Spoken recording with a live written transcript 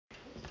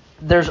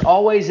there's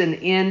always an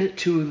end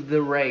to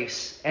the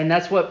race, and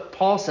that's what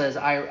Paul says.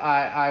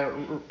 I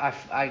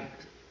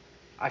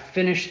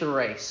finished the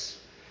race.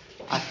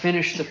 I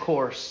finished the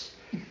course.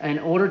 In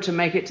order to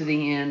make it to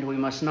the end, we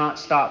must not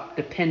stop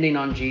depending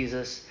on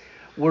Jesus.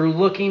 We're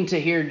looking to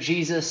hear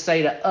Jesus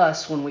say to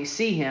us when we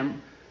see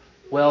him,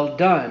 "Well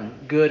done,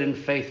 good and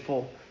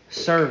faithful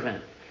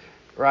servant."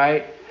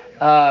 Right?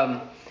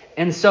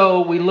 And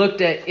so we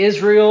looked at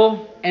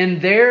Israel,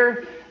 and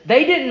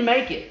they didn't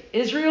make it.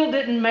 Israel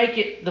didn't make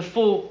it the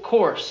full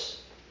course.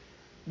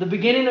 The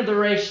beginning of the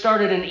race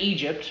started in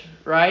Egypt,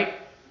 right?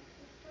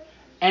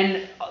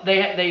 And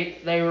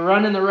they were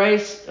running the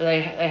race.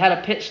 They had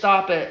a pit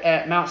stop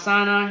at Mount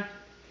Sinai,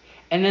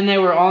 and then they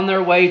were on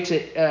their way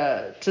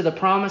to the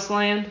Promised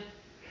Land.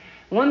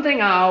 One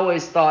thing I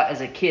always thought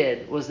as a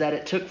kid was that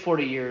it took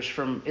 40 years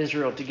from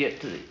Israel to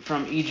get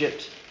from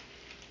Egypt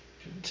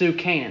to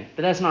Canaan,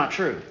 but that's not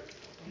true.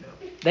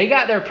 They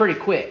got there pretty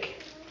quick.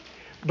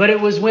 But it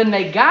was when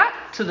they got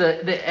to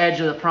the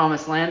edge of the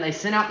Promised Land, they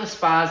sent out the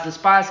spies. The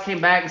spies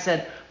came back and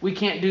said, "We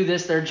can't do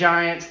this. They're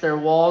giants. Their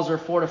walls are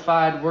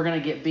fortified. We're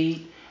going to get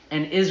beat."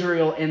 And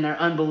Israel, in their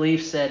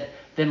unbelief, said,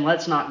 "Then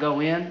let's not go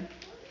in."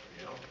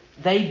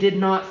 They did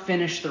not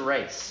finish the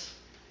race.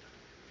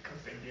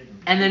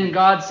 And then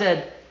God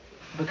said,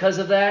 because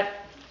of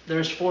that,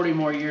 there's 40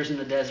 more years in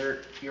the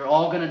desert. You're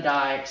all going to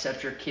die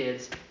except your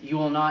kids. You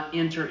will not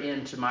enter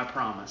into my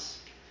promise.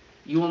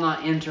 You will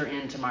not enter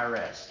into my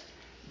rest.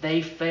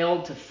 They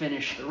failed to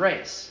finish the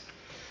race.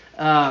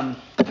 And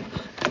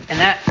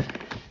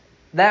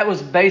that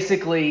was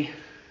basically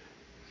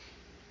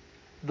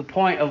the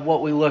point of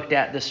what we looked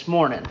at this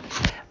morning.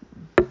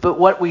 But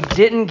what we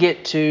didn't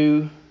get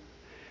to,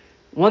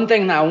 one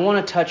thing that I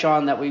want to touch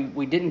on that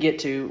we didn't get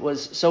to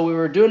was, so we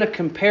were doing a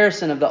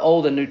comparison of the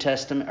Old and New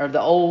Testament, or the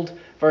Old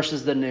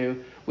versus the New.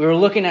 We were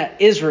looking at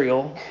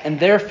Israel and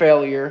their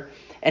failure,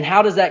 and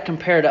how does that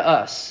compare to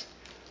us?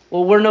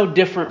 Well, we're no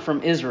different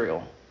from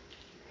Israel.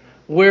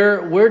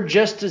 We're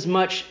just as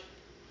much.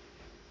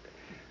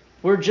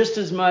 We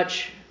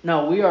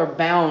are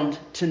bound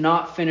to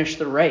not finish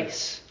the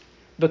race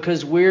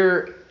because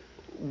we're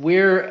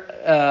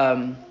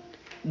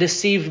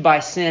deceived by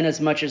sin as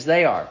much as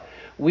they are.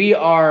 We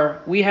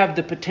have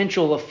the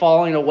potential of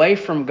falling away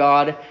from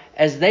God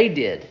as they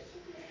did.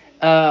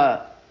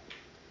 But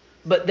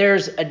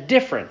there's a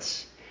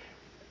difference.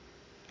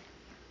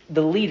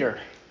 The leader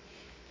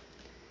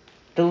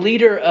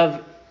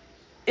of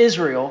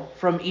Israel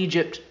from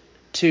Egypt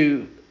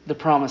to the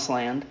Promised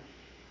Land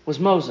was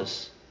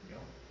Moses.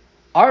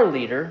 Our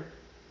leader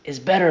is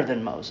better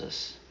than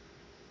Moses.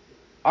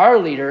 Our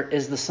leader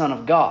is the Son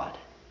of God,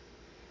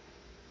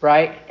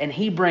 right? And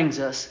he brings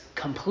us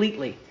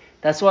completely.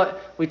 That's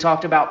what we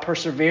talked about,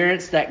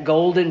 perseverance, that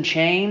golden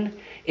chain.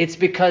 It's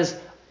because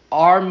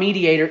our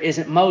mediator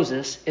isn't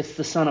Moses, it's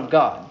the Son of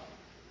God.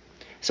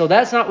 So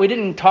we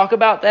didn't talk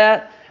about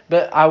that,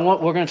 but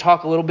we're going to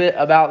talk a little bit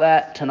about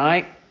that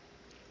tonight.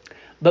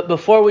 But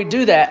before we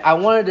do that, I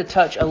wanted to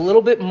touch a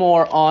little bit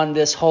more on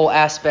this whole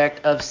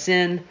aspect of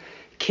sin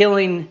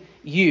killing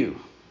you,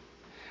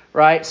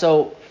 right?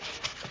 So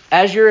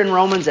as you're in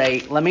Romans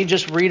 8, let me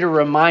just read a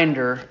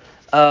reminder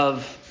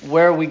of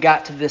where we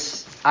got to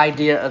this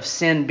idea of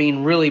sin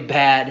being really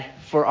bad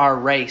for our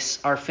race,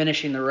 our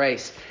finishing the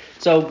race.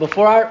 So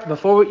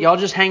y'all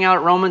just hang out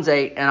at Romans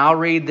 8, and I'll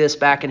read this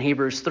back in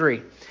Hebrews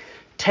 3.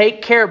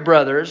 "Take care,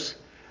 brothers,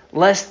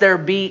 lest there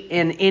be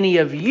in any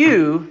of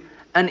you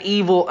an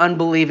evil,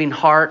 unbelieving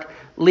heart,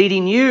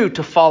 leading you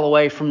to fall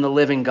away from the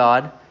living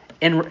God."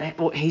 And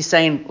he's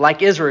saying,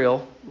 like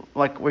Israel,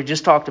 like we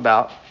just talked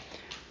about.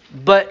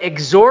 "But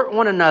exhort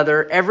one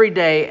another every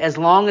day, as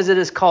long as it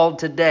is called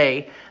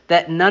today,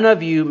 that none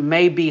of you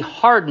may be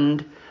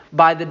hardened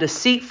by the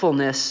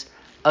deceitfulness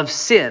of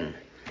sin."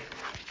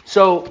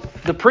 So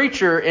the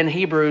preacher in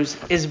Hebrews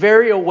is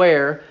very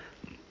aware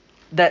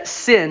that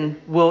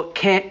sin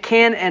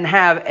can and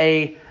have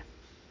a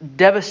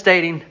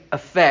devastating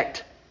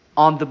effect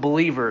on the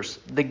believers,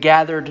 the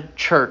gathered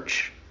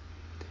church,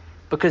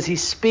 because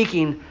he's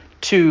speaking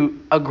to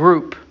a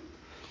group.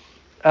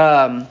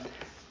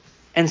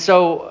 And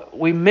so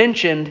we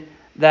mentioned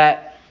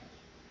that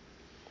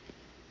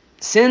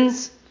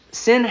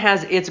sin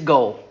has its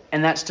goal,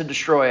 and that's to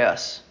destroy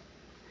us.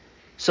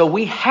 So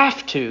we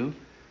have to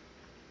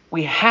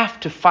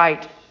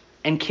fight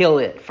and kill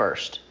it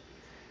first,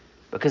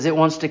 because it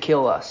wants to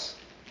kill us.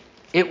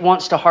 It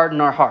wants to harden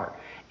our heart.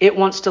 It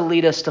wants to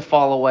lead us to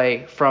fall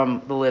away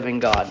from the living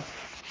God,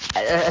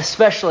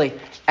 especially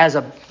as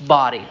a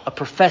body, a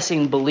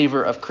professing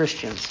believer of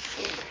Christians.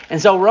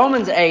 And so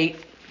Romans 8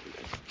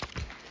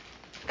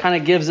 kind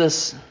of gives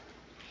us,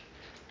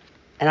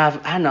 and I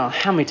don't know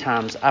how many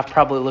times I've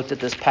probably looked at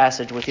this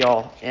passage with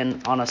y'all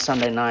on a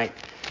Sunday night,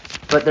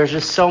 but there's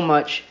just so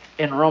much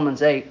in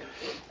Romans 8.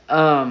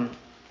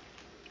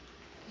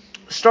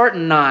 Start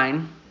in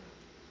 9.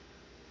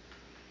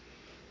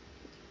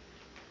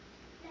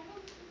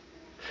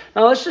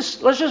 Now let's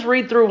just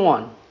read through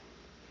 1.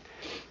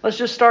 Let's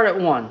just start at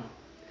 1,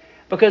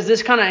 because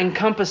this kind of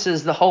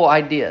encompasses the whole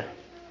idea.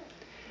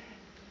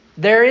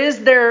 There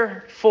is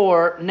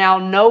therefore now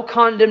no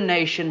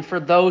condemnation for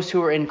those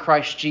who are in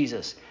Christ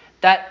Jesus.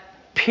 That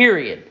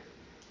period.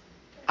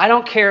 I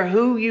don't care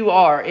who you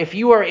are. If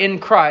you are in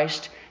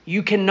Christ,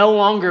 you can no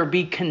longer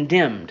be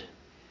condemned.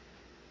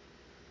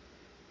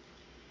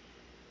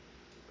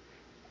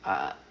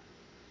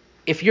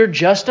 If you're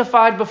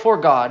justified before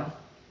God,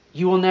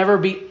 you will never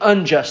be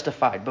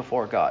unjustified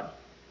before God.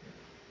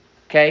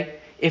 Okay?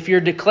 If you're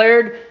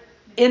declared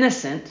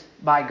innocent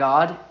by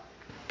God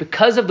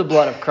because of the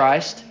blood of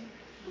Christ,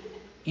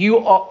 you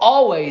will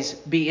always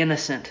be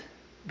innocent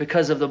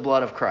because of the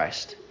blood of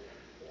Christ.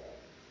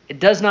 It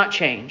does not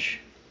change.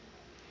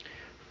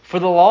 For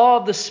the law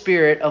of the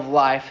Spirit of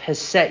life has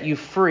set you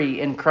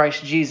free in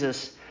Christ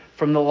Jesus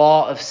from the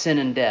law of sin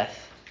and death.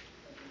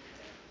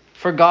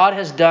 For God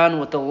has done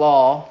what the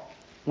law,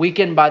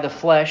 weakened by the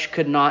flesh,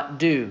 could not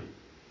do.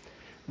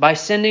 By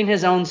sending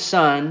His own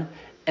Son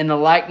in the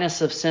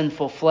likeness of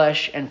sinful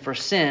flesh and for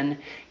sin,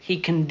 He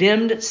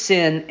condemned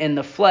sin in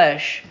the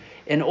flesh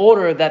in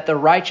order that the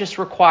righteous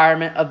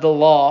requirement of the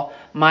law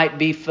might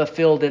be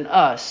fulfilled in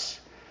us,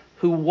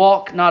 who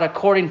walk not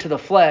according to the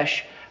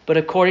flesh, but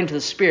according to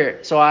the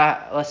Spirit. So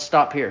let's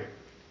stop here.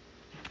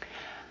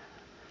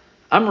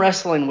 I'm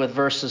wrestling with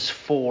verse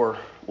 4.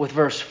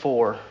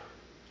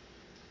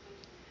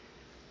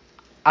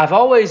 I've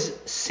always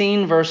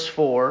seen verse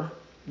 4,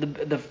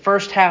 the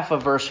first half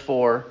of verse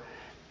 4,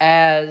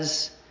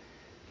 as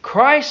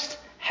Christ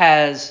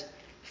has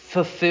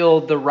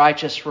fulfilled the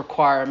righteous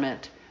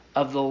requirement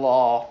of the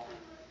law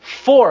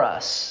for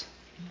us.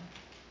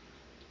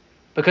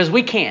 Because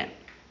we can't,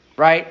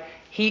 right?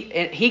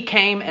 He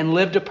came and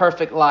lived a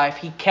perfect life.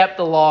 He kept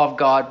the law of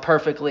God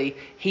perfectly.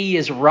 He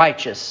is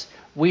righteous.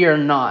 We are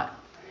not.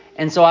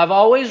 And so I've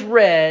always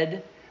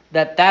read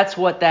that that's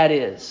what that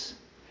is.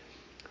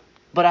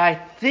 But I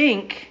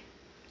think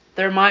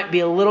there might be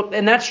a little,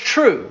 and that's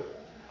true,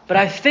 but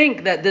I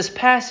think that this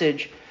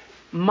passage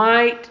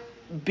might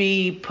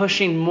be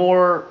pushing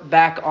more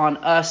back on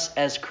us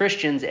as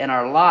Christians in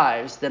our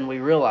lives than we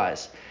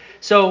realize.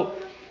 So,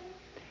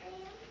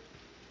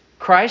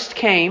 Christ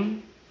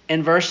came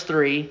in verse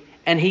 3,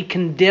 and He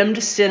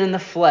condemned sin in the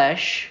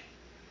flesh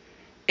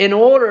in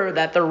order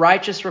that the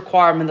righteous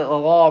requirement of the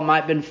law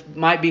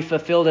might be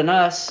fulfilled in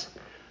us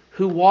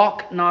who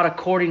walk not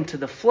according to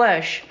the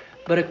flesh,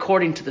 but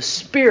according to the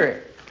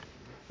Spirit.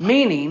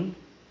 Meaning,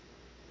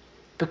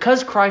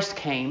 because Christ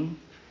came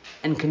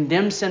and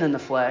condemned sin in the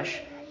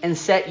flesh and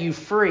set you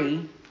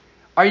free,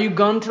 are you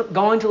going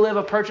to live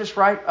a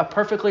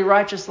perfectly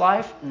righteous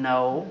life?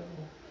 No.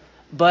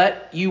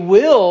 But you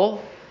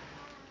will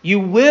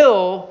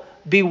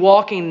be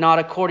walking not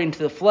according to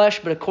the flesh,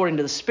 but according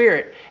to the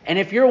Spirit. And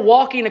if you're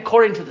walking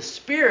according to the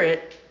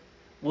Spirit,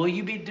 will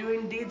you be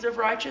doing deeds of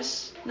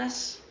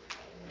righteousness?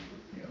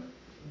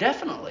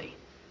 Definitely.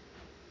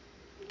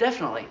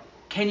 Definitely.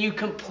 Can you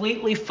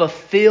completely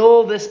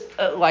fulfill this,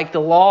 like the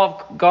law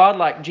of God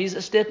like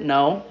Jesus did?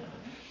 No.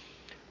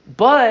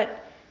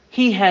 But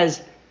He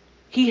has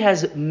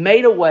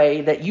made a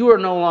way that you are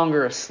no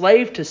longer a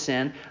slave to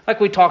sin. Like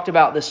we talked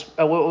about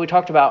what we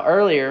talked about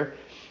earlier.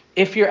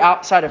 If you're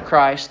outside of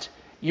Christ,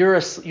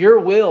 your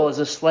will is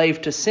a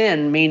slave to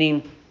sin,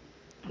 meaning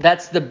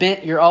that's the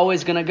bent you're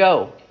always going to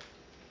go.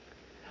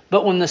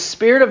 But when the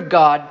Spirit of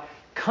God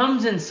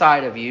comes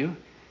inside of you,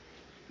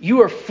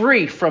 you are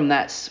free from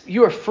that.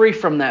 You are free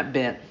from that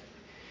bent.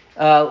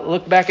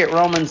 Look back at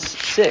Romans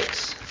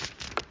 6.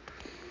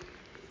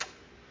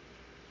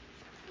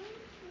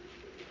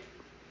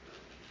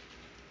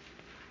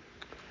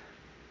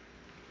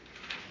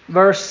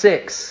 Verse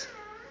 6.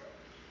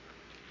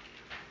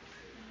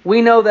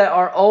 We know that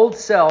our old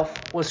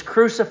self was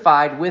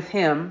crucified with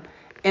Him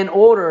in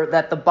order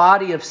that the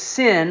body of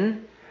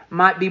sin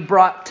might be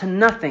brought to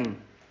nothing,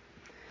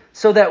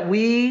 so that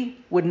we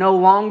would no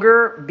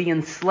longer be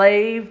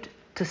enslaved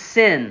to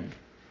sin.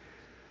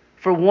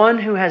 For one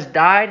who has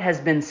died has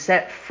been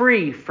set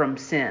free from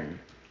sin.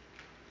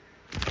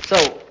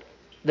 So,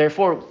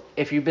 therefore,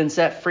 if you've been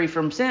set free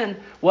from sin,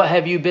 what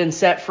have you been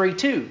set free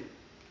to?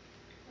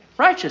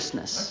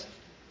 Righteousness.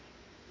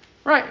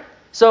 Right.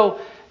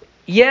 So,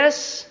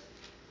 yes,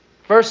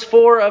 verse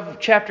 4 of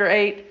chapter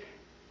 8,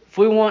 if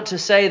we want to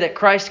say that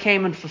Christ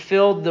came and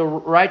fulfilled the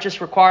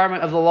righteous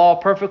requirement of the law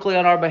perfectly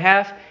on our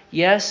behalf,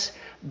 yes,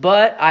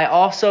 but I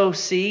also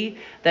see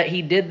that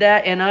He did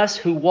that in us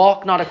who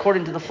walk not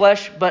according to the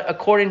flesh, but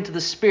according to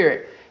the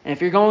Spirit. And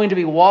if you're going to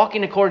be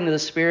walking according to the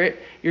Spirit,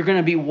 you're going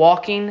to be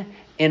walking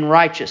in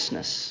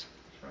righteousness.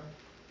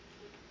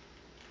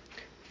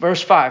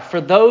 Verse 5,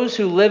 for those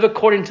who live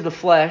according to the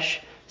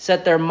flesh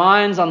set their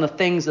minds on the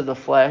things of the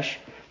flesh,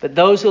 but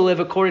those who live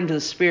according to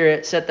the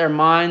Spirit set their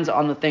minds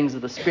on the things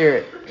of the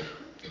Spirit.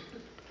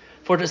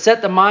 For to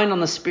set the mind on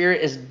the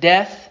Spirit is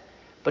death,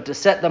 but to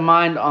set the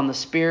mind on the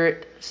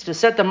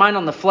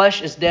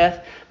flesh is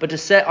death, but to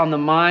set the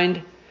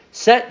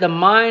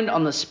mind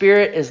on the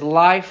Spirit is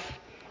life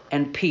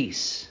and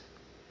peace.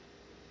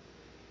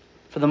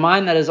 For the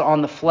mind that is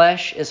on the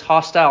flesh is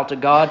hostile to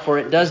God, for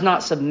it does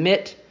not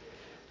submit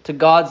to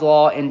God's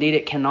law. Indeed,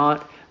 it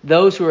cannot.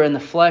 Those who are in the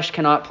flesh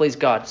cannot please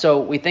God.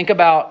 So we think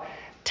about,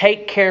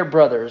 take care,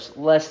 brothers,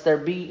 lest there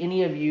be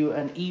any of you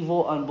an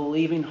evil,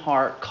 unbelieving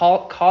heart,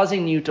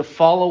 causing you to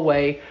fall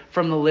away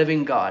from the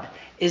living God.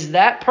 Is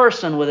that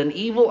person with an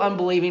evil,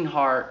 unbelieving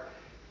heart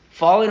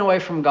falling away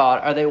from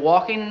God? Are they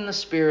walking in the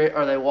Spirit,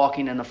 or are they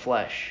walking in the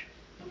flesh?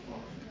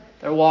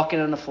 They're walking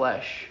in the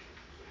flesh.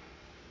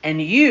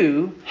 And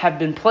you have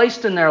been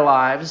placed in their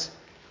lives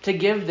to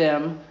give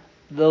them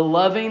the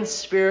loving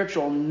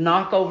spiritual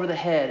knock over the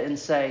head and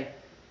say,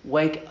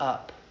 wake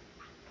up.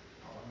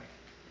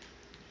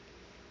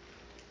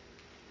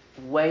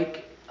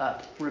 Wake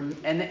up.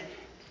 And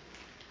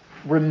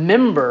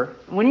remember,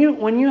 when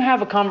you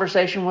have a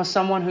conversation with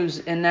someone who's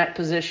in that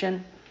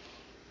position,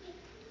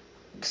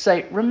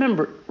 say,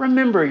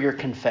 remember your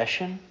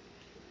confession.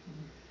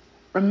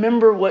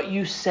 Remember what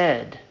you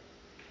said,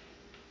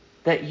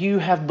 that you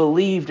have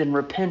believed and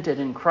repented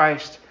in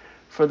Christ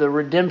for the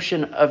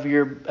redemption of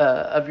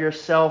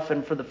yourself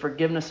and for the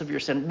forgiveness of your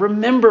sin.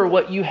 Remember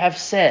what you have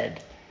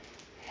said.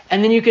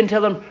 And then you can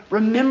tell them,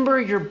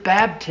 remember your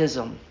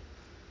baptism.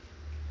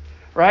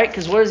 Right?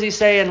 Because what does he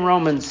say in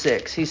Romans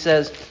 6? He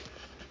says,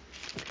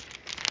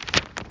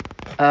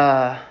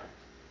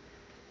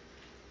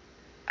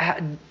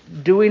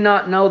 do we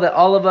not know that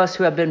all of us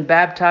who have been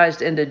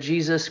baptized into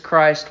Jesus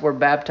Christ were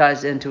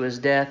baptized into his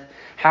death?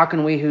 How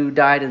can we who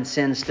died in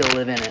sin still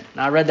live in it?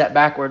 Now, I read that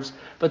backwards,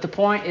 but the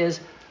point is,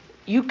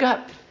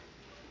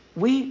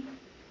 we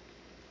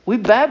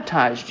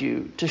baptized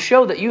you to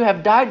show that you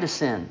have died to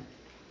sin.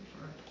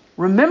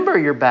 Remember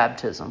your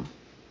baptism.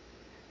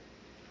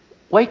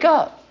 Wake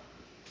up.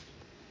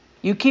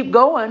 You keep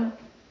going,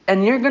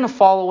 and you're going to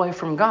fall away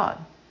from God.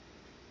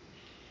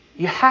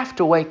 You have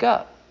to wake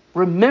up.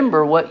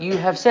 Remember what you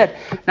have said.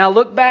 Now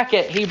look back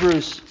at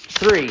Hebrews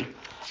 3,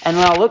 and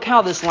now look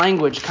how this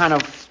language kind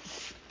of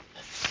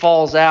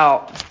falls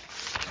out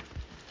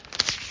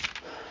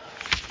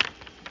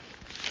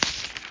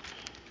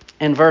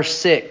in verse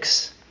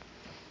 6.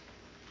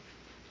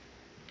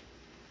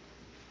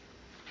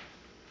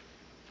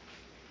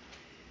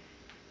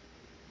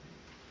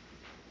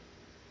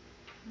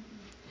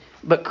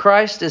 But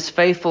Christ is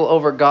faithful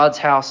over God's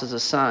house as a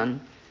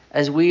son,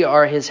 as we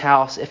are his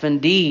house, if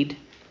indeed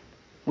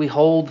we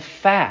hold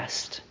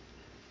fast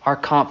our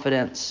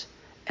confidence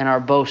and our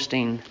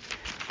boasting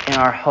and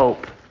our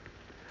hope.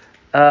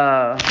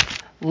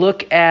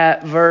 Look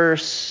at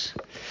verse...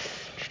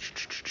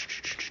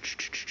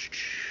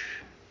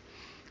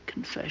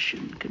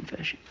 Confession.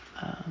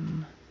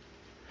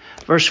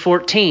 Verse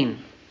 14.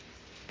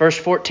 Verse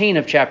 14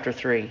 of chapter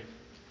 3.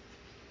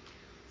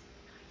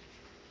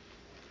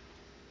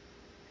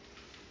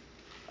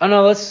 Oh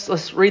no,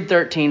 let's read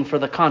 13 for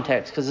the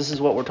context, because this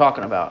is what we're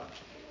talking about.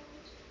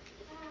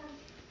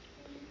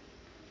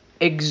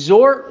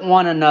 Exhort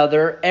one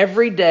another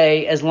every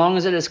day, as long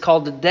as it is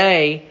called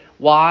today.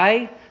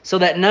 Why? So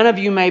that none of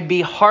you may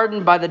be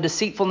hardened by the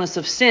deceitfulness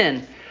of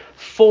sin.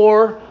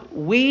 For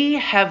we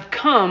have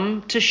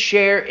come to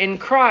share in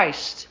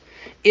Christ,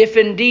 if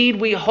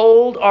indeed we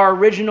hold our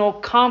original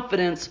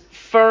confidence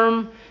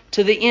firm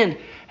to the end.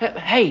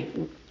 Hey,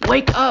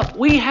 wake up.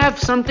 We have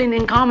something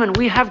in common.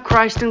 We have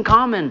Christ in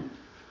common.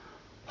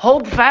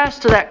 Hold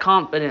fast to that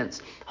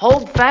confidence.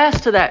 Hold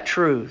fast to that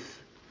truth.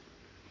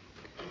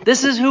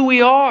 This is who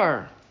we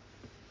are.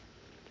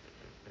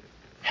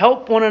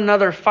 Help one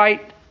another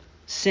fight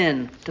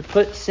sin, to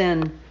put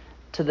sin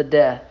to the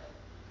death.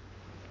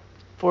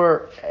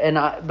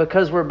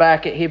 Because we're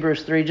back at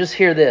Hebrews 3, just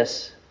hear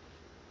this.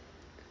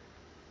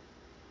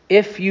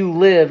 If you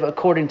live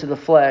according to the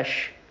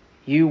flesh,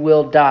 you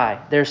will die.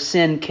 There's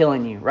sin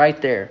killing you right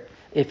there.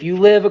 If you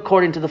live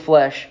according to the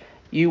flesh,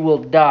 you will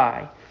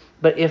die.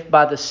 But if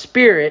by the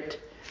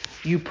Spirit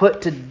you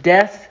put to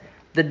death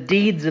the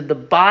deeds of the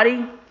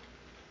body,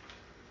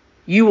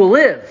 you will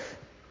live.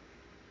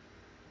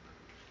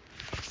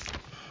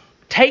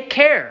 Take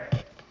care,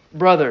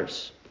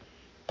 brothers,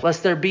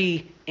 lest there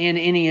be in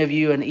any of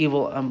you an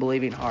evil,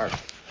 unbelieving heart.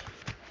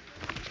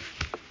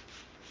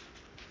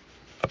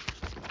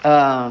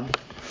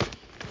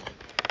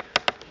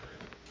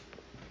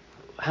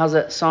 How's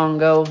that song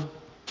go,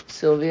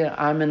 Sylvia?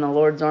 I'm in the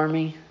Lord's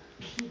army.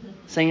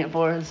 Sing it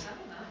for us.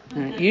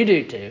 You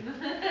do too.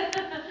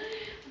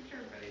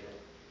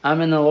 I'm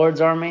in the Lord's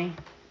army.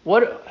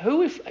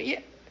 We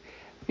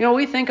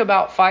think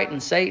about fighting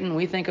Satan.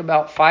 We think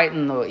about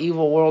fighting the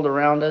evil world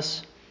around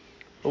us.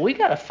 But we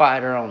got to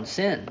fight our own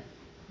sin.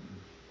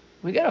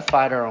 We got to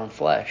fight our own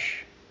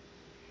flesh.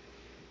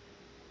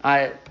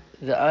 I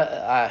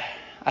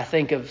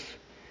think of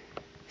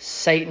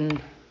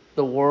Satan,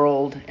 the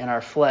world, and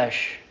our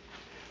flesh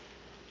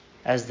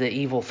as the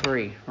evil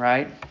three,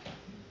 right?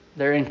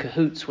 They're in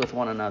cahoots with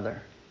one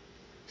another.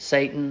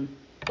 Satan,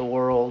 the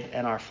world,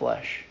 and our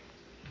flesh.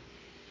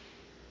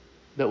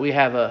 But we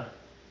have a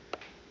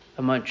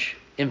much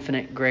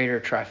infinite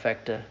greater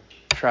trifecta,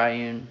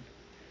 triune,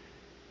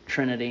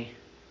 Trinity,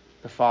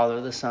 the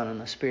Father, the Son, and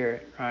the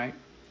Spirit, right?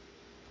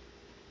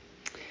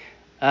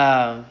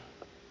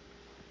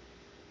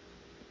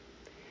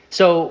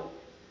 So,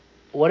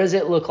 what does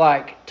it look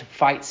like to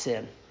fight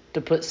sin?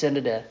 to put sin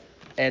to death.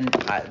 And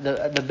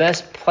the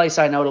best place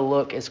I know to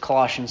look is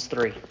Colossians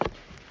 3.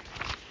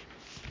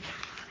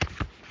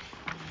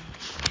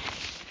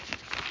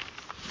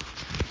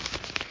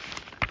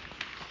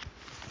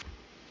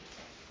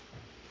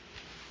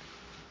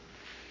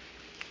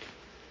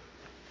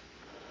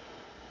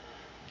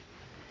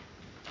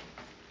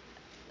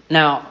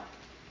 Now,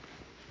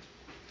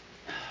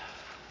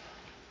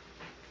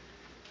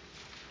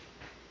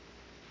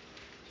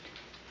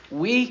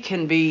 we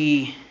can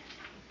be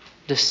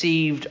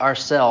deceived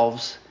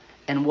ourselves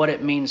in what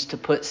it means to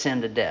put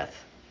sin to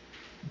death.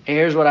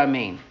 Here's what I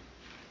mean.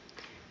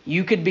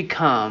 You could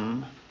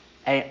become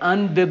an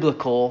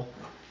unbiblical,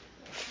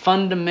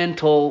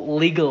 fundamental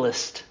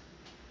legalist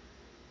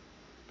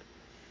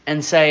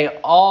and say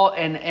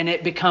and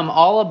it become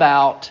all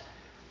about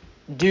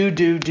do.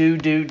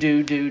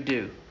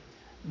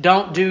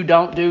 Don't do.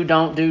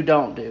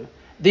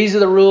 These are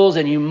the rules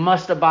and you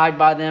must abide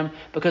by them.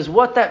 Because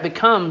what that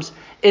becomes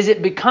is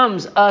it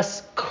becomes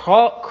us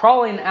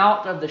crawling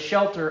out of the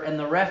shelter and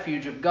the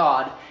refuge of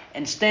God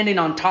and standing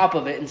on top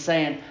of it and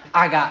saying,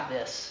 I got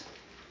this.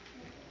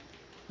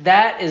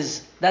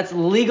 That's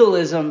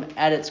legalism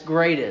at its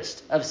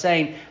greatest, of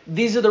saying,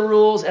 these are the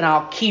rules and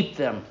I'll keep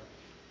them.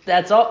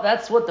 That's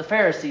what the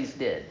Pharisees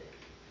did.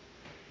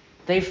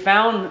 They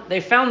found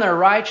their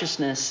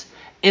righteousness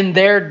in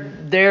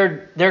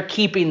their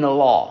keeping the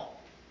law.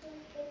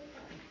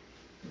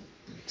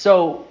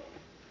 So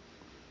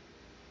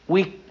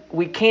we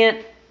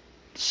can't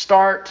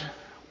start.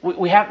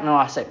 We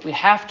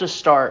have to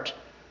start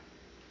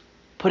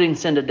putting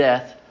sin to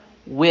death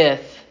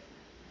with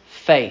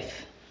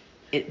faith.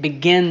 It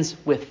begins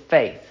with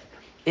faith.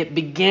 It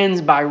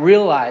begins by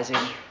realizing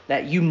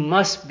that you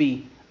must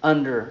be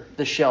under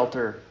the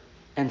shelter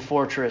and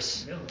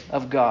fortress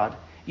of God.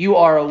 You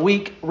are a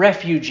weak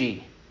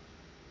refugee.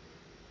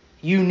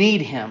 You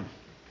need Him.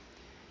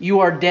 You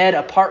are dead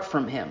apart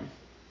from Him.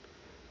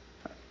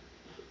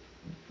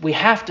 We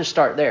have to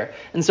start there.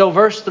 And so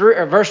verse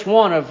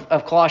 1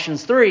 of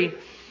Colossians 3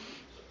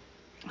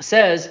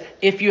 says,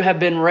 if you have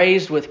been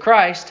raised with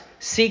Christ,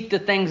 seek the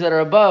things that are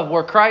above,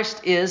 where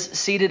Christ is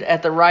seated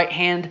at the right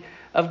hand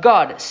of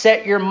God.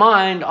 Set your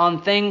mind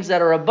on things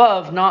that are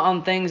above, not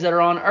on things that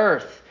are on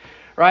earth.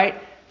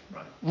 Right?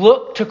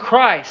 Look to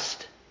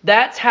Christ.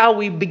 That's how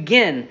we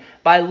begin,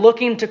 by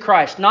looking to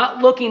Christ. Not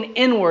looking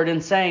inward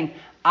and saying,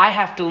 I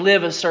have to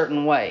live a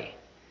certain way.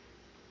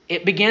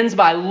 It begins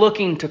by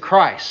looking to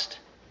Christ.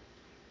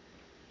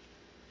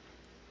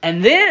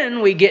 And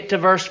then we get to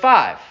verse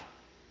 5.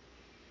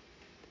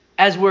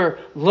 As we're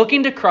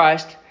looking to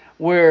Christ,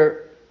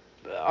 where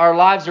our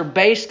lives are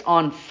based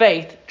on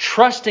faith,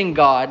 trusting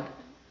God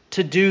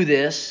to do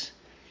this.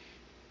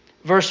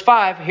 Verse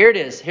 5, here it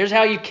is. Here's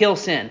how you kill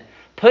sin.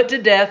 Put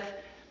to death,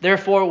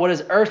 therefore, what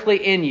is earthly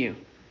in you.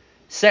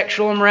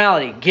 Sexual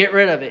immorality, get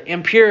rid of it.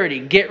 Impurity,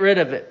 get rid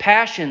of it.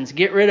 Passions,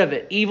 get rid of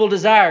it. Evil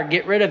desire,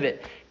 get rid of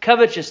it.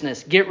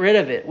 Covetousness, get rid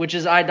of it, which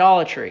is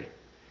idolatry.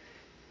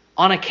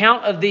 On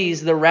account of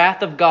these, the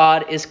wrath of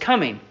God is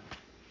coming.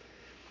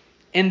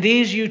 In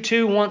these you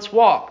too once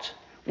walked,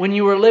 when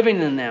you were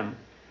living in them.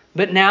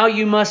 But now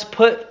you must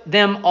put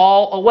them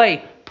all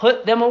away.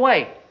 Put them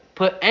away.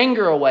 Put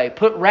anger away.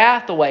 Put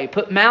wrath away.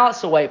 Put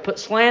malice away. Put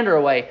slander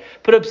away.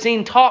 Put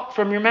obscene talk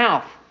from your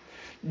mouth.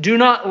 Do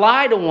not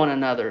lie to one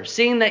another,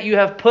 seeing that you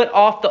have put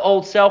off the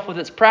old self with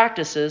its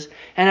practices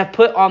and have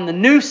put on the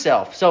new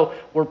self. So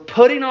we're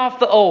putting off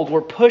the old.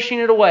 We're pushing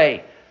it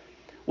away.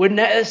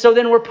 So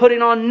then we're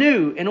putting on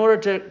new in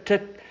order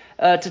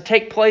to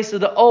take place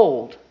of the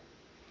old.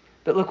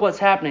 But look what's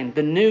happening.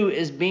 The new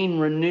is being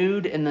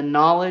renewed in the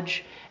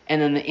knowledge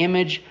and in the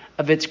image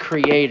of its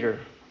Creator.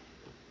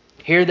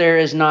 Here there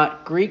is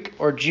not Greek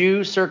or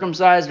Jew,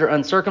 circumcised or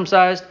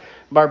uncircumcised,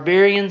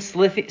 barbarian,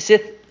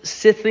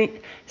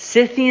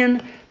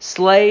 Scythian,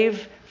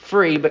 slave,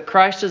 free, but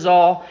Christ is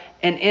all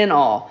and in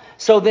all.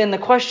 So then the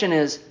question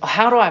is,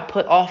 how do I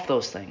put off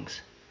those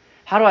things?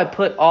 How do I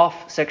put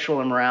off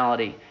sexual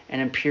immorality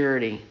and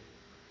impurity?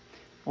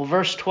 Well,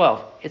 verse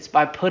 12, it's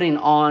by putting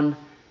on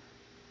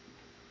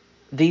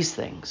these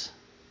things.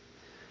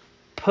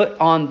 Put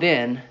on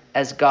then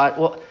as God...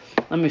 Well,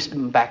 let me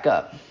back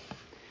up.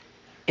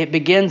 It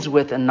begins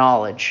with a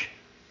knowledge.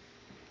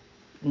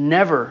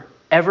 Never,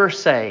 ever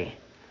say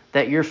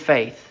that your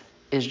faith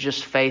is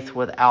just faith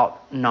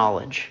without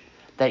knowledge.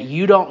 That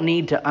you don't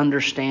need to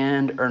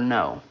understand or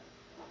know.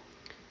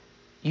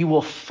 You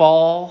will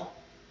fall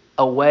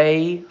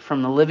away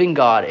from the living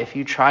God if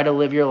you try to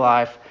live your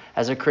life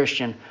as a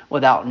Christian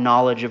without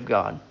knowledge of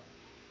God.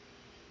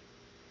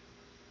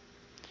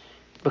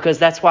 Because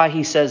that's why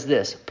he says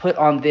this. Put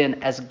on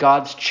then as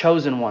God's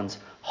chosen ones,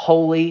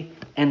 holy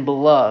and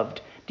beloved.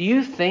 Do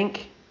you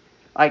think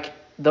like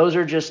those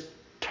are just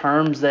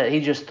terms that he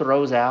just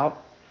throws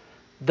out?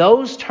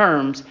 Those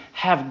terms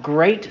have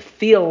great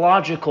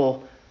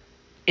theological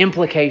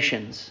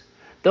implications.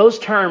 Those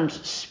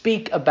terms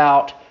speak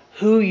about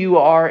who you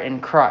are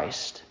in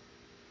Christ.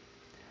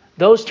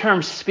 Those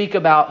terms speak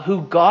about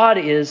who God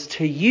is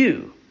to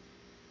you.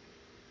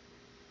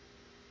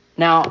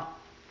 Now,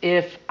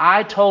 if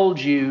I told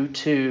you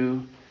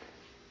to...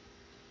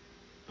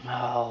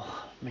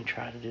 Oh, let me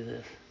try to do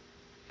this.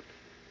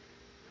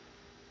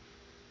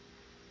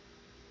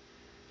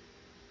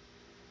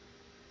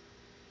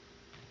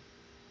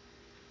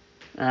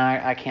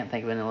 I can't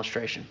think of an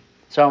illustration,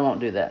 so I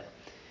won't do that.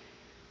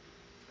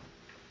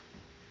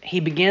 He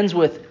begins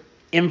with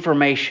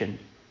information,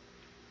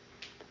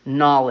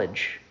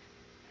 knowledge.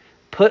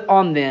 Put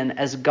on then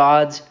as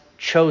God's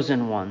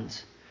chosen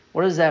ones.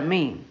 What does that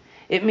mean?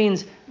 It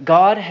means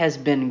God has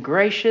been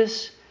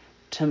gracious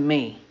to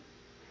me.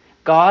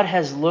 God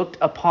has looked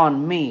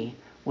upon me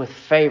with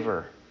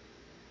favor.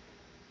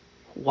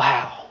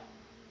 Wow.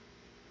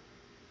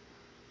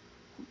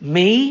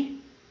 Me?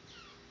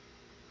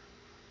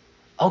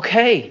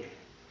 Okay.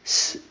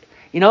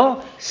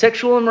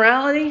 Sexual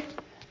immorality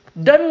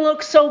doesn't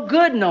look so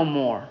good no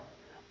more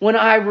when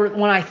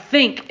I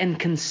think and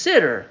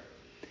consider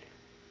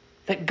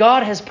that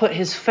God has put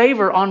His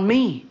favor on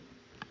me.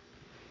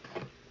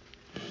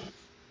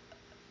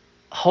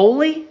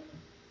 Holy?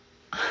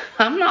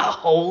 I'm not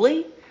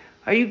holy.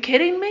 Are you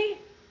kidding me?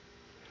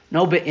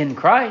 No, but in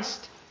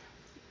Christ,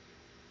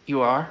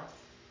 you are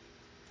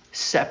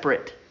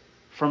separate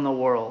from the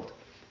world.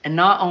 And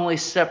not only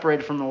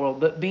separated from the world,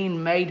 but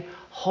being made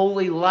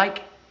holy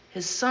like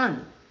His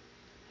Son.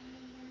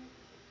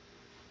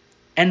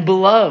 And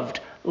beloved.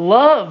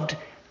 Loved.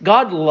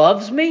 God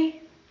loves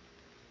me?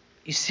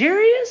 You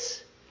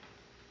serious?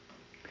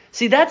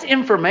 See, that's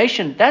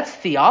information. That's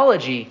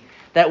theology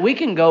that we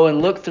can go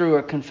and look through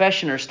a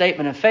confession or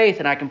statement of faith,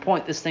 and I can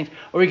point this thing,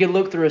 or we can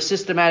look through a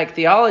systematic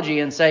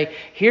theology and say,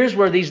 here's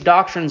where these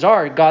doctrines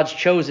are. God's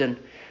chosen,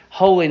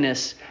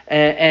 holiness,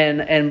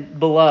 and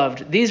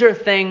beloved. These are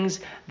things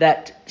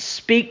that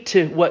speak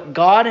to what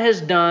God has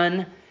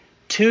done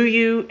to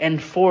you and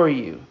for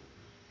you.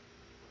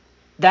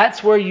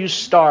 That's where you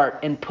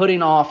start in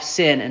putting off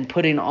sin and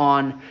putting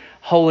on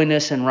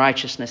holiness and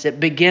righteousness. It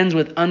begins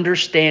with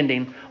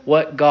understanding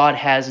what God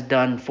has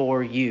done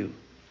for you.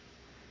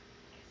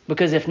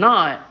 Because if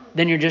not,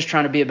 then you're just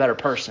trying to be a better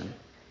person.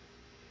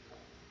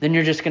 Then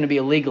you're just going to be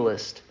a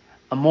legalist,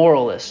 a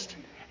moralist,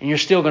 and you're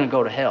still going to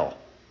go to hell,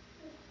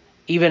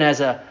 even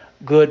as a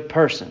good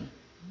person.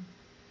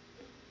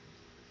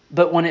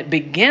 But when it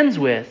begins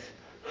with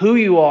who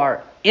you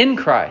are in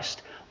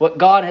Christ, what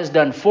God has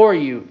done for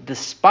you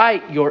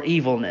despite your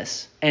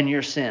evilness and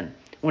your sin,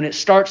 when it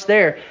starts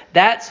there,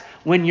 that's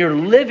when you're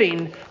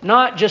living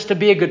not just to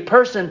be a good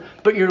person,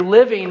 but you're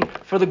living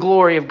for the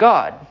glory of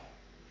God.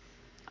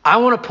 I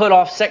want to put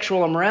off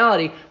sexual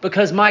immorality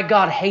because my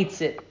God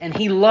hates it and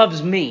He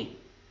loves me.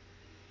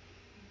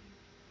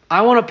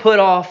 I want to put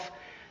off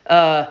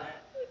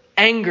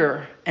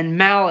anger and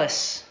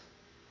malice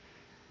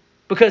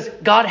because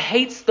God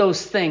hates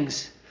those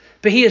things,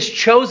 but He has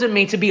chosen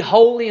me to be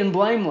holy and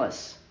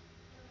blameless.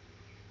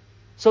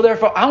 So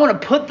therefore, I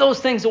want to put those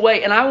things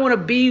away and I want to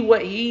be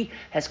what He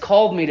has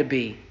called me to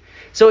be.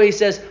 So He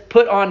says,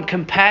 put on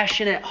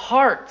compassionate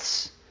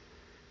hearts,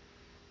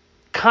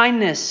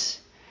 kindness,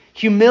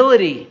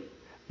 humility,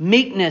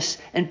 meekness,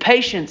 and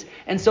patience.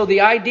 And so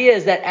the idea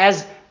is that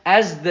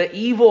as the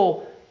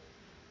evil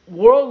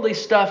worldly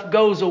stuff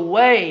goes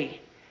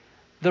away,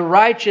 the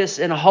righteous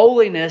and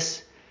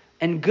holiness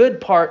and good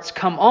parts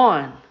come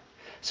on.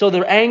 So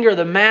the anger,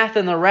 the wrath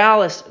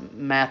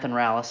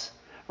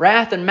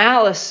and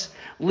malice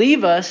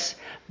leave us,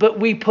 but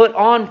we put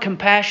on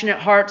compassionate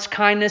hearts,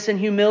 kindness and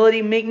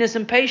humility, meekness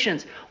and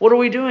patience. What are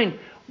we doing?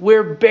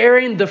 We're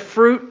bearing the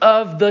fruit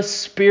of the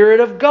Spirit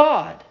of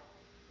God.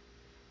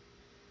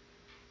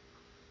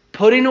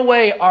 Putting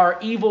away our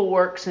evil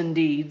works and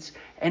deeds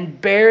and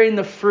bearing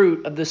the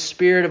fruit of the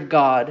Spirit of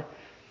God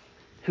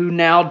who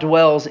now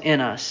dwells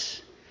in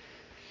us.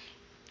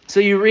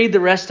 So you read the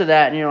rest of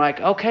that and you're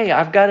like, okay,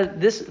 I've got it.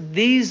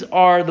 These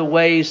are the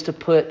ways to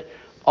put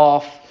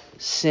off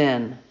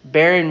sin,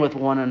 bearing with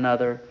one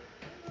another,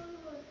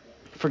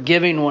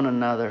 forgiving one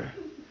another.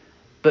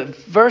 But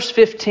verse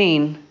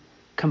 15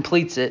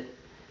 completes it,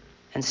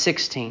 and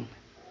 16.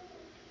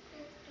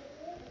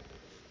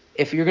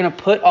 If you're going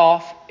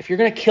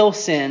to kill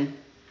sin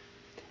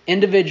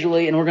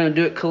individually, and we're going to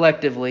do it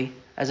collectively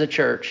as a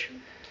church,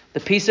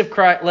 let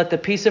the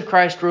peace of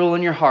Christ rule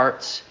in your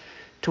hearts,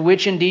 to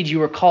which indeed you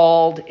were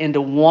called into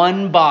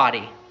one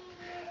body.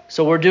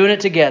 So we're doing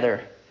it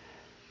together.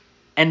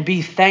 And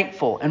be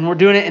thankful. And we're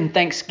doing it in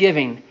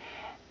thanksgiving.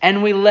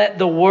 And we let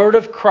the word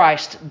of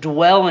Christ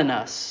dwell in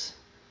us.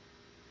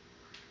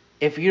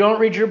 If you don't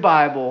read your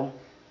Bible,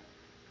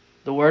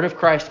 the word of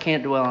Christ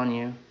can't dwell in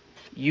you.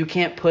 You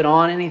can't put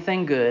on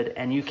anything good,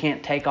 and you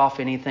can't take off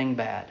anything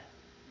bad.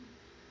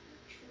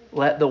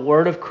 Let the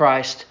word of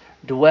Christ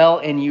dwell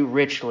in you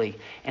richly.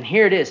 And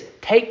here it is.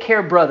 Take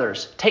care,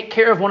 brothers. Take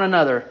care of one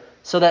another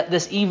so that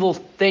this evil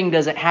thing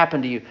doesn't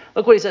happen to you.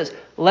 Look what he says.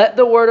 Let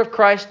the word of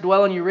Christ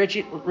dwell in you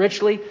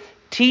richly,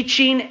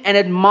 teaching and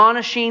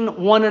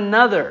admonishing one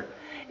another.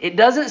 It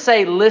doesn't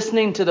say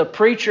listening to the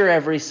preacher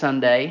every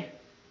Sunday.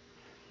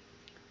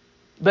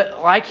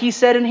 But like he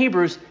said in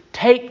Hebrews,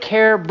 take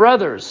care,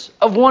 brothers,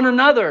 of one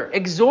another.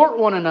 Exhort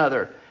one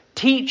another.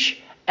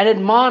 Teach and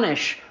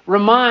admonish,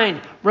 remind,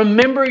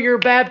 remember your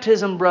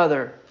baptism,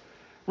 brother.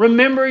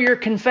 Remember your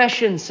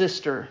confession,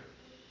 sister.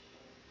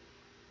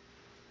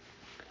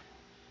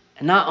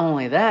 And not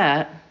only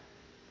that,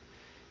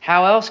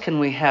 how else can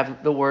we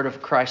have the word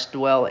of Christ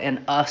dwell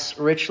in us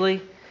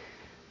richly?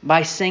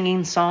 By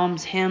singing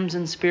psalms, hymns,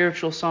 and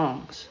spiritual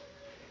songs.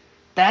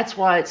 That's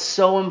why it's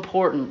so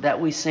important that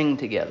we sing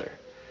together.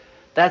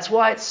 That's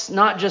why it's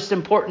not just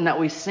important that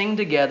we sing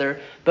together,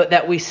 but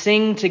that we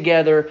sing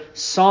together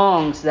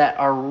songs that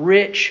are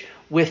rich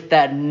with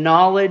that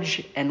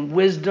knowledge and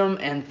wisdom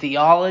and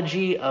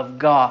theology of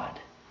God.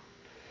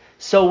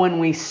 So when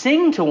we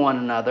sing to one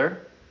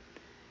another,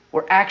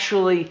 we're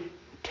actually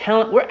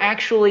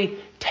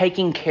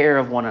taking care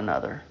of one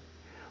another.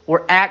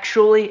 We're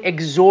actually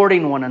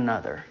exhorting one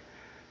another.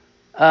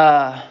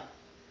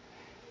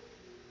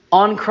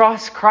 On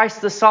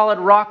Christ the solid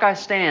rock I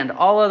stand.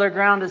 All other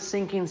ground is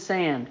sinking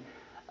sand.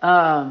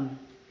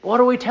 What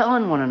are we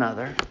telling one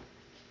another?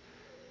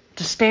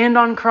 To stand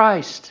on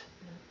Christ.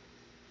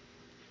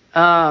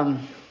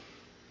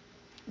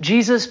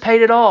 Jesus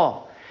paid it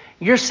all.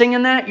 You're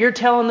singing that. You're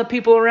telling the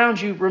people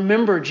around you,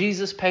 remember,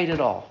 Jesus paid it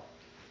all.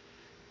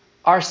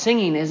 Our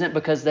singing isn't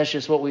because that's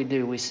just what we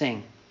do. We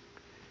sing.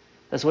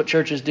 That's what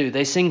churches do.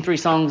 They sing 3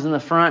 songs in the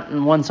front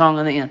and 1 song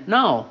in the end.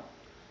 No.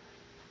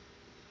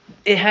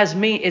 It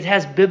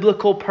has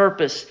biblical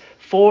purpose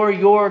for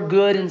your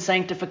good and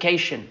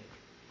sanctification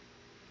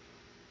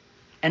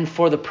and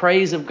for the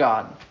praise of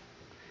God.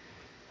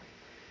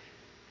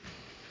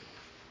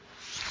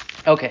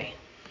 Okay.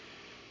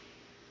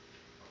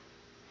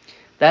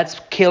 That's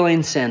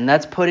killing sin.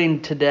 That's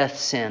putting to death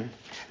sin.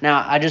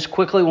 Now, I just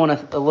quickly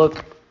want to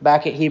look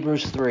back at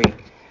Hebrews 3.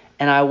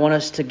 And I want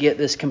us to get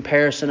this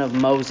comparison of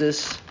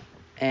Moses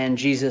and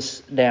Jesus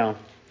down.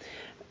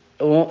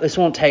 I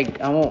won't take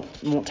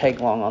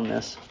long on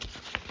this.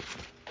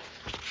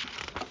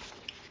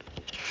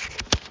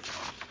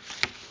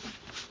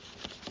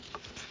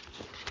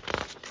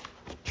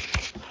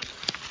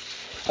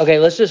 Okay,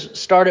 let's just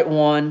start at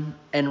 1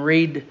 and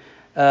read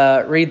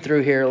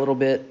through here a little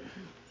bit.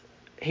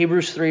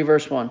 Hebrews 3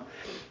 verse 1.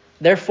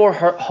 Therefore,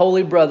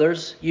 holy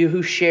brothers, you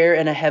who share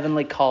in a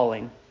heavenly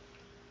calling,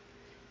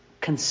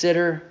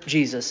 consider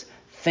Jesus.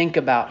 Think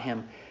about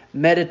him.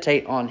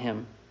 Meditate on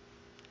him.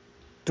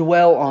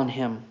 Dwell on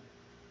him.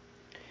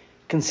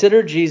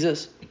 Consider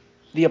Jesus,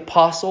 the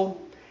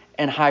apostle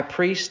and high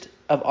priest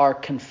of our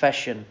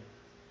confession.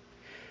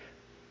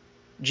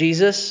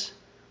 Jesus,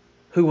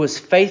 who was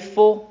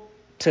faithful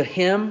to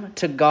him,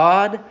 to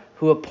God,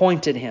 who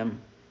appointed him.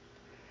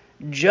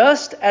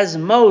 Just as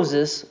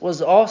Moses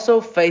was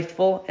also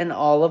faithful in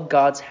all of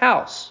God's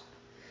house.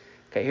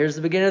 Okay, here's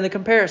the beginning of the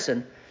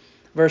comparison.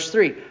 Verse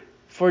 3.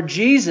 For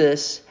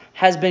Jesus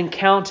has been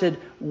counted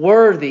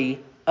worthy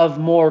of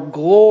more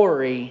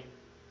glory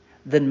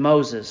than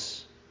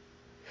Moses.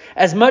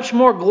 As much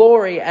more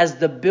glory as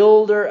the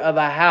builder of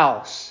a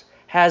house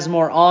has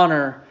more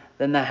honor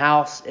than the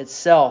house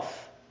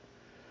itself.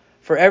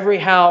 For every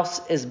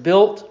house is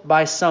built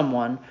by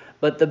someone,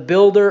 but the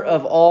builder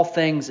of all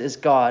things is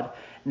God.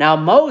 Now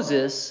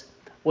Moses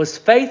was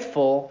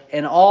faithful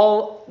in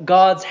all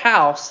God's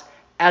house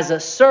as a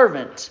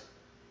servant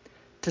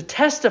to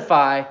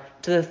testify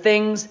to the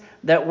things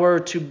that were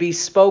to be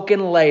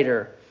spoken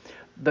later.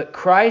 But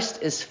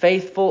Christ is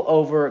faithful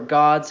over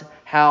God's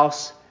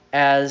house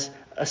as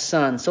a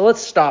son. So let's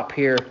stop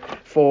here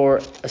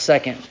for a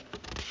second.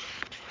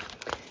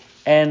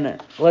 And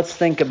let's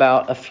think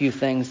about a few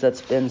things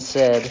that's been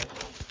said.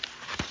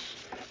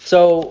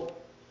 So,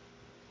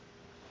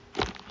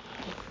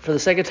 for the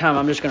sake of time,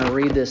 I'm just going to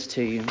read this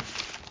to you.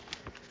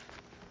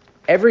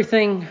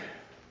 Everything,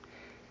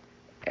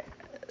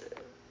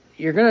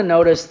 you're going to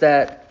notice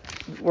that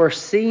we're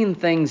seeing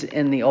things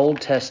in the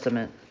Old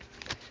Testament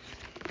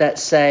that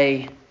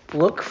say,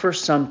 look for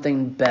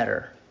something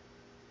better.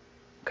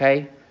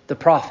 Okay? The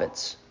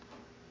prophets.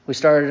 We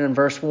started in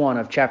verse 1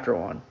 of chapter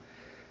 1.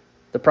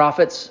 The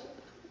prophets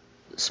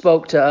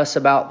spoke to us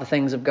about the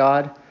things of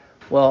God.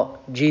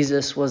 Well,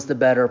 Jesus was the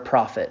better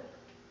prophet.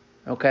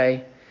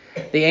 Okay?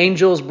 The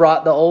angels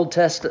brought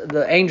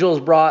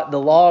the brought the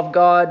law of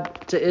God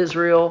to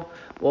Israel.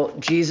 Well,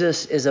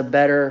 Jesus is a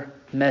better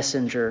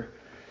messenger.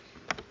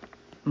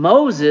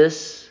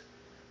 Moses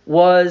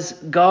was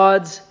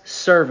God's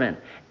servant.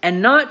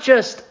 And not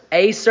just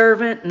a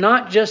servant,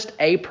 not just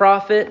a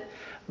prophet,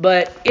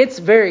 but it's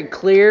very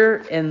clear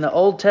in the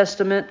Old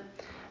Testament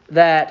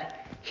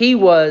that he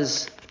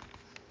was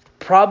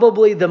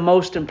probably the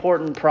most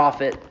important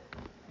prophet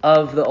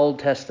of the Old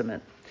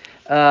Testament.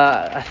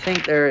 I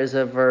think there is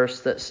a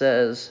verse that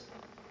says,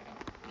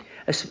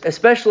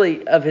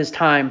 especially of his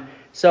time.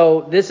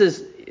 So this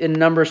is in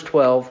Numbers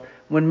 12,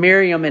 when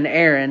Miriam and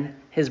Aaron,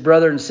 his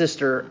brother and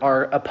sister,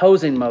 are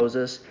opposing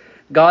Moses.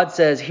 God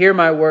says, hear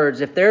my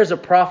words. If there is a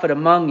prophet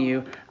among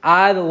you,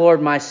 I, the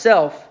Lord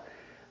myself,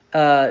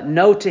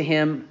 know to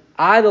him.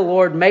 I, the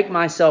Lord, make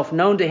myself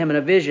known to him in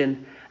a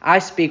vision. I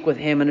speak with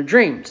him in a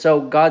dream.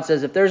 So God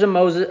says, if there's a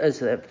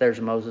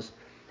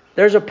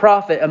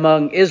prophet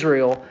among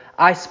Israel,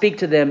 I speak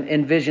to them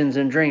in visions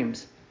and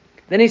dreams.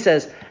 Then he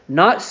says,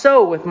 not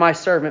so with my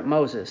servant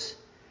Moses.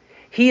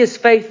 He is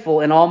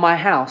faithful in all my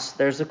house.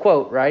 There's the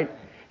quote, right?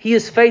 He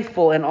is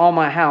faithful in all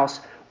my house.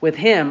 With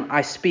him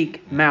I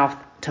speak mouth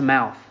to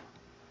mouth.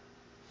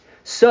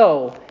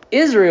 So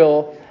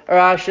Israel, or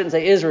I shouldn't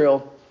say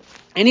Israel,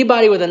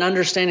 anybody with an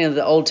understanding of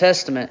the Old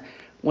Testament,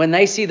 when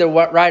they see the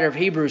writer of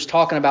Hebrews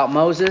talking about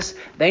Moses,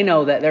 they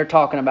know that they're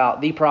talking about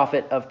the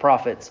prophet of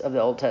prophets of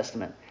the Old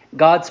Testament.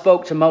 God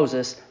spoke to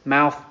Moses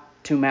mouth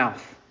to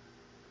mouth.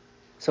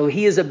 So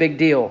he is a big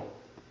deal.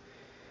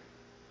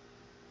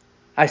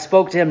 I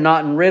spoke to him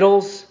not in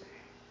riddles,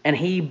 and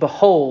he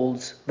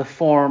beholds the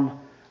form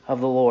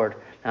of the Lord.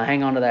 Now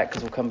hang on to that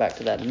because we'll come back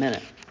to that in a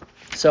minute.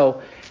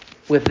 So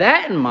with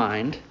that in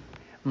mind,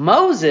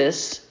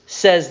 Moses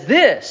says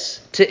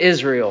this to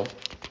Israel.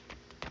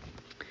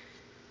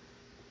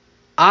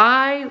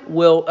 I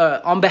will,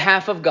 on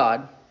behalf of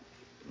God,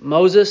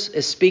 Moses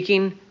is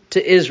speaking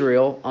to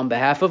Israel on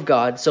behalf of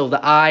God. So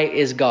the I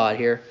is God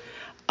here.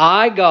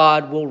 I,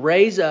 God, will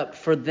raise up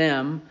for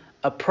them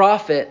a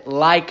prophet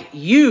like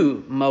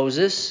you,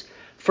 Moses,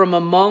 from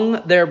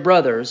among their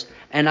brothers,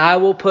 and I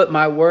will put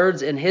my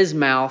words in his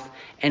mouth,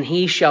 and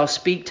he shall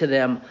speak to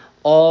them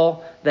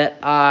all that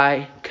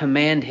I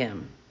command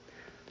him.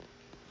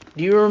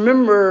 Do you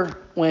remember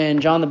when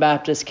John the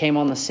Baptist came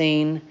on the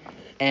scene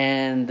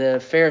and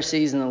the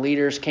Pharisees and the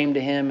leaders came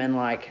to him and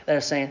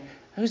they're saying,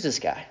 who's this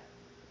guy?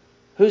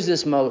 Who's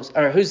this Moses?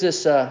 Or who's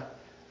this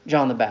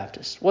John the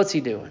Baptist? What's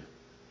he doing?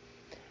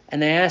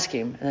 And they ask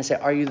him, and they say,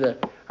 Are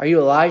you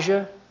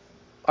Elijah?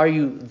 Are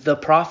you the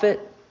prophet?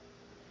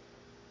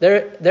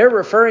 They're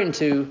referring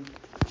to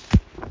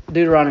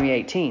Deuteronomy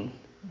 18.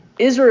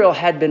 Israel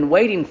had been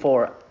waiting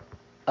for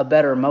a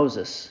better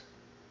Moses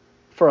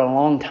for a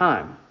long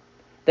time.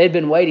 They'd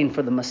been waiting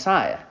for the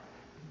Messiah,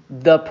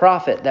 the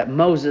prophet that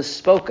Moses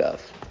spoke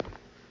of.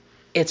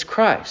 It's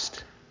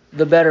Christ,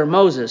 the better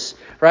Moses,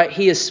 right?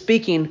 He is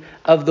speaking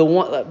of the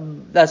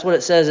one. That's what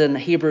it says in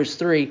Hebrews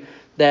 3,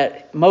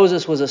 that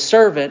Moses was a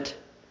servant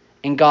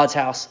in God's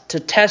house to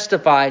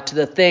testify to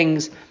the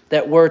things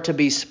that were to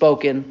be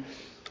spoken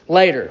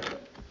later.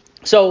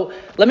 So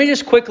let me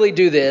just quickly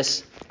do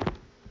this.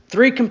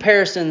 3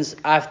 comparisons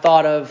I've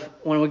thought of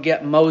when we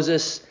get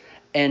Moses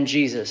and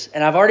Jesus.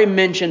 And I've already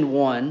mentioned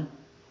one.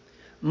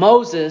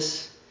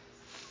 Moses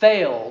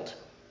failed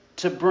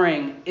to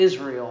bring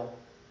Israel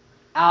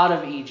out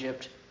of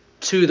Egypt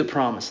to the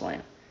promised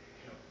land.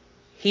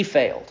 He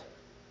failed.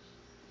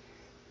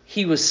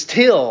 He was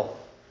still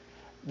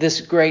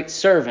this great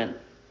servant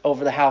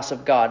over the house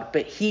of God,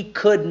 but he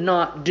could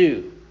not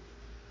do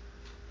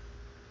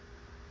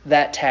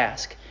that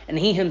task. And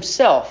he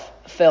himself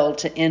failed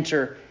to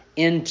enter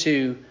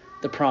into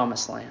the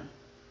promised land.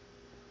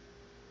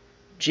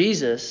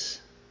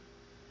 Jesus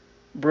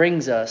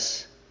brings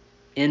us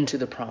into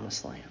the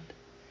promised land.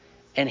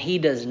 And he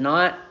does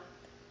not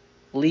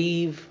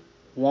leave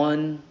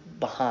one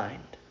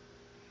behind.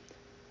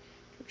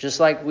 Just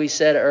like we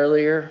said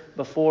earlier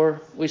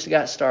before we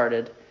got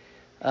started,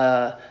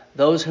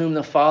 those whom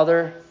the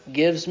Father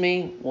gives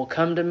me will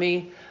come to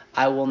me.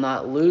 I will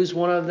not lose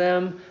one of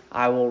them.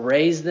 I will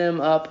raise them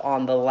up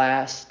on the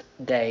last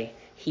day.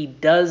 He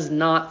does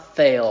not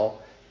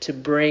fail to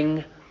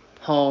bring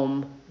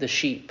home the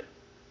sheep.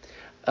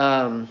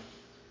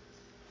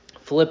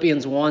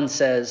 Philippians 1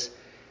 says,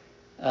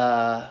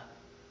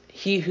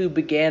 he who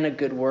began a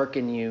good work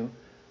in you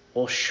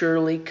will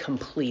surely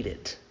complete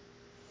it.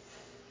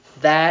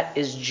 That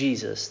is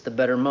Jesus, the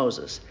better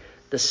Moses.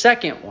 The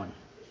second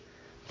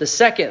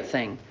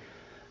thing,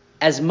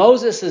 as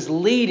Moses is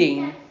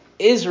leading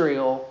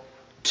Israel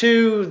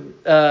to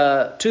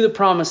the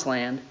promised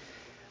land,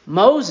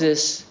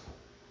 Moses,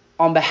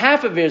 on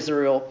behalf of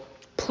Israel,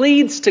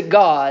 pleads to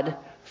God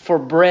for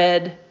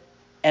bread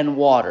and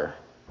water.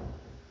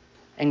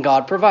 And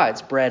God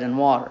provides bread and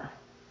water.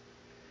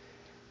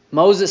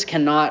 Moses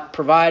cannot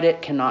provide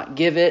it, cannot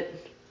give it.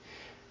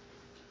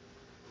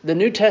 The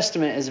New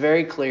Testament is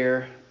very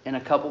clear in a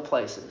couple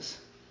places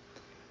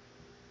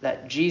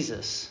that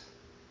Jesus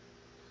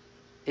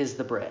is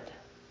the bread.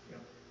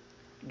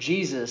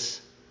 Jesus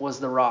was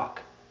the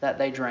rock that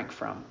they drank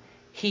from.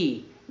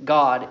 He,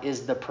 God,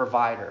 is the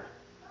provider.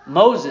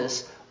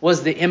 Moses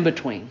was the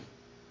in-between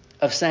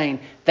of saying,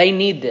 they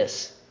need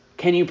this.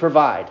 Can you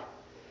provide?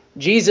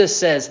 Jesus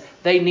says,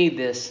 they need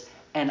this,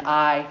 and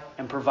I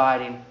am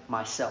providing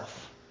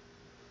myself.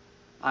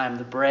 I am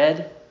the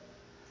bread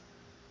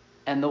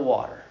and the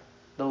water,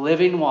 the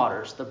living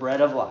waters, the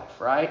bread of life,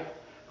 right?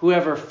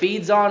 Whoever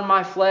feeds on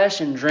my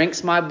flesh and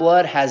drinks my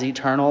blood has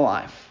eternal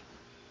life.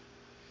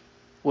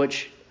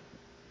 Which,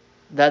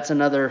 that's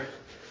another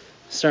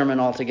sermon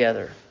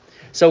altogether.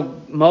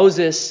 So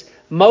Moses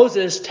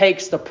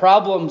takes the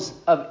problems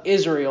of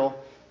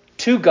Israel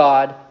to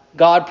God.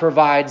 God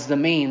provides the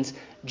means.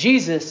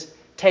 Jesus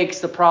takes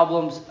the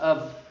problems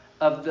of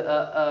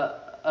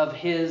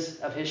his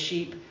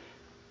sheep,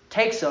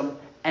 takes them,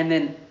 and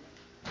then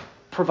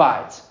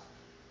provides,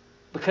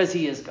 because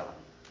he is God.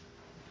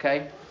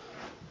 Okay?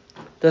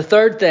 The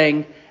third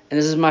thing, and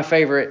this is my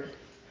favorite,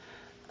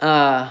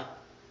 when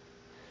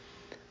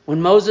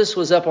When Moses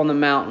was up on the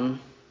mountain,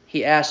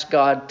 he asked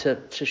God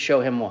to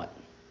show him what?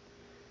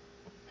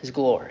 His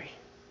glory.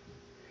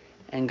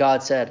 And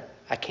God said,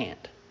 I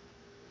can't.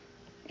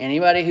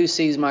 Anybody who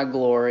sees my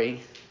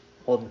glory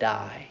will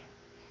die.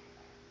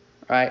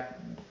 Right?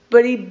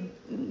 But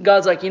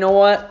God's like, you know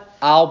what?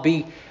 I'll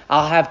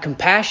have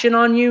compassion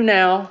on you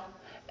now,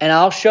 and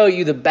I'll show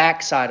you the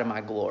backside of my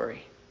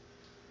glory.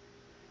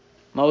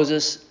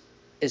 Moses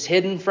is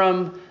hidden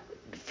from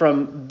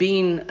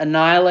being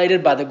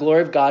annihilated by the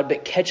glory of God,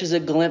 but catches a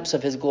glimpse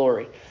of his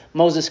glory.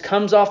 Moses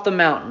comes off the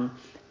mountain,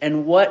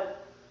 and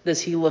what does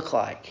he look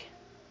like?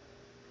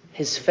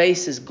 His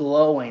face is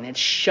glowing. It's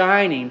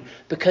shining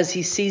because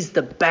he sees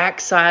the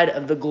backside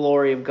of the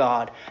glory of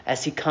God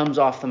as he comes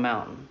off the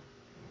mountain.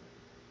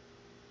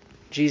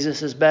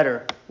 Jesus is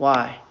better.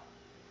 Why?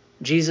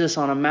 Jesus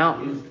on a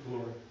mountain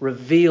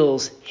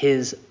reveals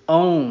his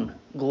own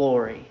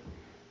glory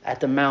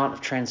at the Mount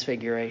of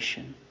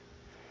Transfiguration.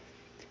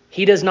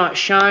 He does not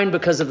shine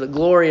because of the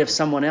glory of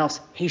someone else.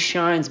 He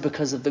shines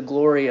because of the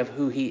glory of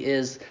who he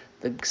is,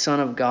 the Son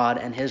of God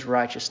and his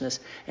righteousness.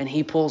 And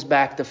he pulls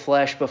back the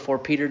flesh before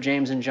Peter,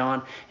 James, and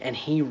John, and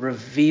he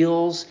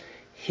reveals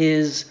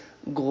his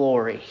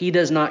glory. He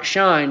does not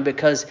shine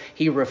because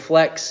he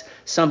reflects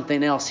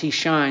something else. He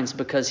shines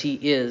because he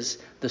is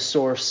the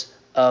source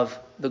of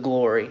the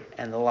glory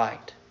and the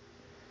light.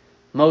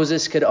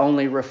 Moses could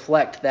only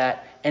reflect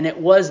that, and it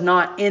was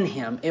not in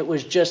him. It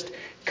was just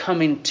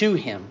coming to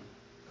him.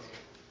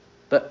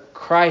 But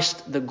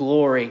Christ, the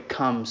glory,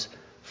 comes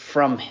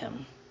from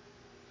him.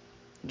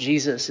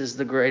 Jesus is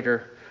the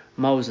greater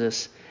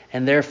Moses.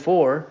 And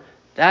therefore,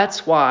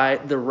 that's why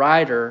the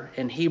writer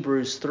in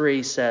Hebrews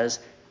 3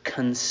 says,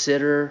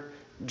 consider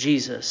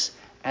Jesus,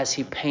 as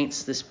he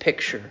paints this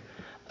picture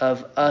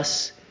of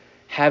us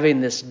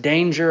having this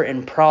danger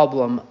and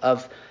problem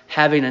of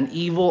having an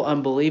evil,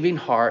 unbelieving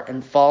heart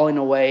and falling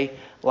away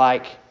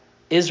like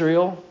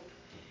Israel.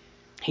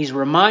 He's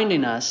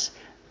reminding us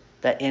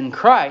that in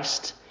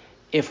Christ,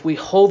 if we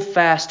hold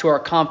fast to our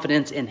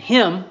confidence in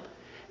him,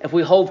 if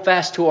we hold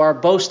fast to our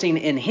boasting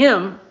in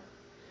him,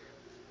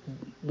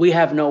 we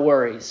have no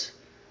worries.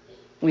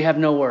 We have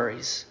no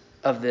worries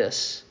of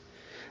this.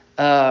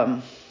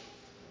 So,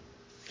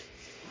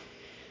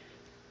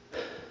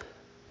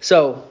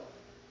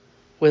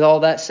 with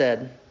all that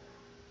said,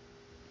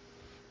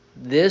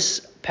 this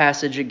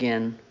passage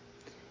again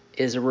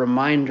is a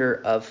reminder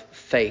of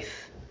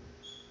faith,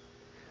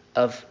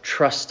 of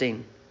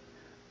trusting,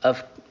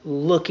 of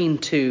looking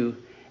to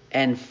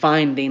and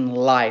finding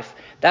life.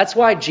 That's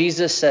why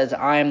Jesus says,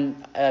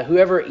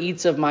 whoever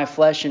eats of my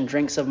flesh and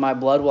drinks of my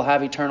blood will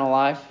have eternal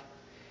life.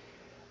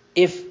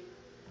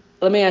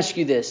 Let me ask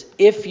you this.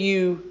 If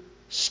you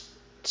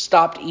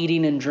stopped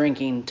eating and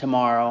drinking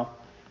tomorrow,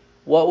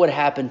 what would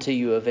happen to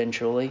you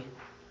eventually?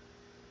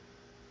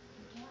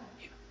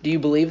 Do you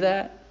believe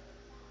that?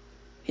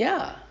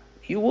 Yeah,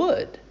 you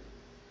would.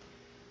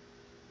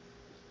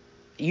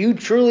 You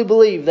truly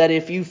believe that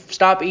if you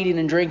stop eating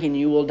and drinking,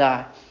 you will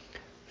die.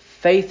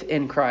 Faith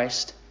in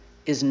Christ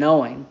is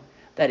knowing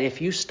that if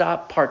you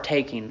stop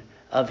partaking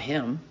of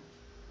him,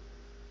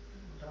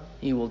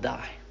 you will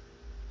die.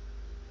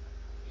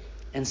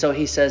 And so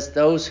he says,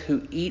 those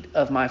who eat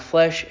of my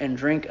flesh and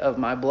drink of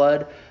my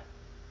blood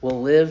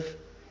will live.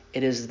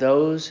 It is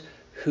those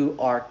who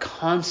are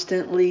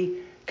constantly,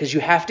 because you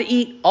have to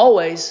eat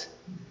always,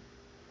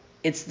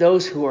 it's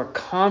those who are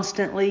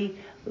constantly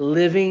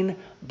living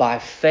by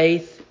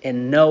faith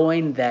and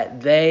knowing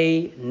that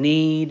they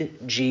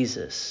need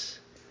Jesus.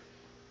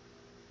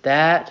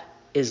 That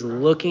is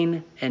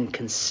looking and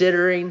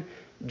considering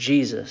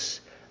Jesus,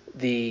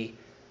 the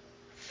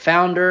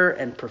founder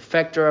and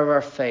perfecter of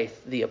our faith,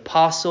 the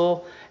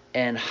apostle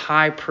and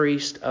high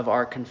priest of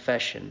our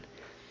confession.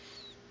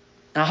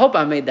 And I hope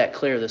I made that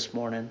clear this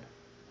morning,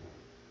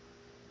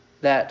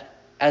 that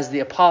as the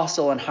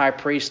apostle and high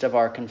priest of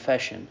our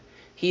confession,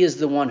 he is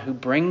the one who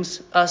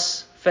brings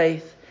us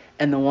faith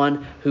and the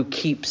one who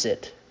keeps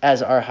it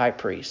as our high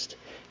priest.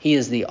 He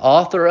is the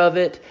author of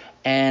it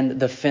and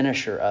the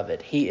finisher of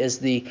it. He is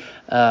the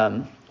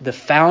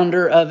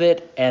founder of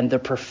it and the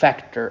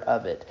perfecter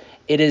of it.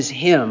 It is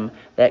him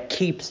that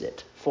keeps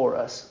it for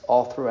us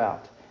all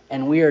throughout.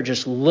 And we are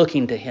just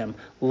looking to him,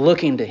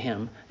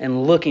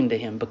 and looking to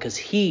him because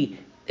he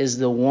is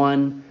the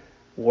one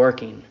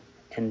working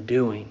and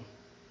doing.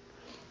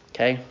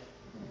 Okay?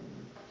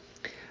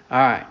 All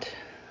right.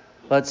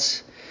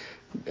 Let's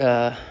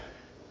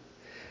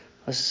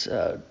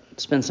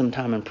spend some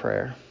time in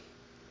prayer.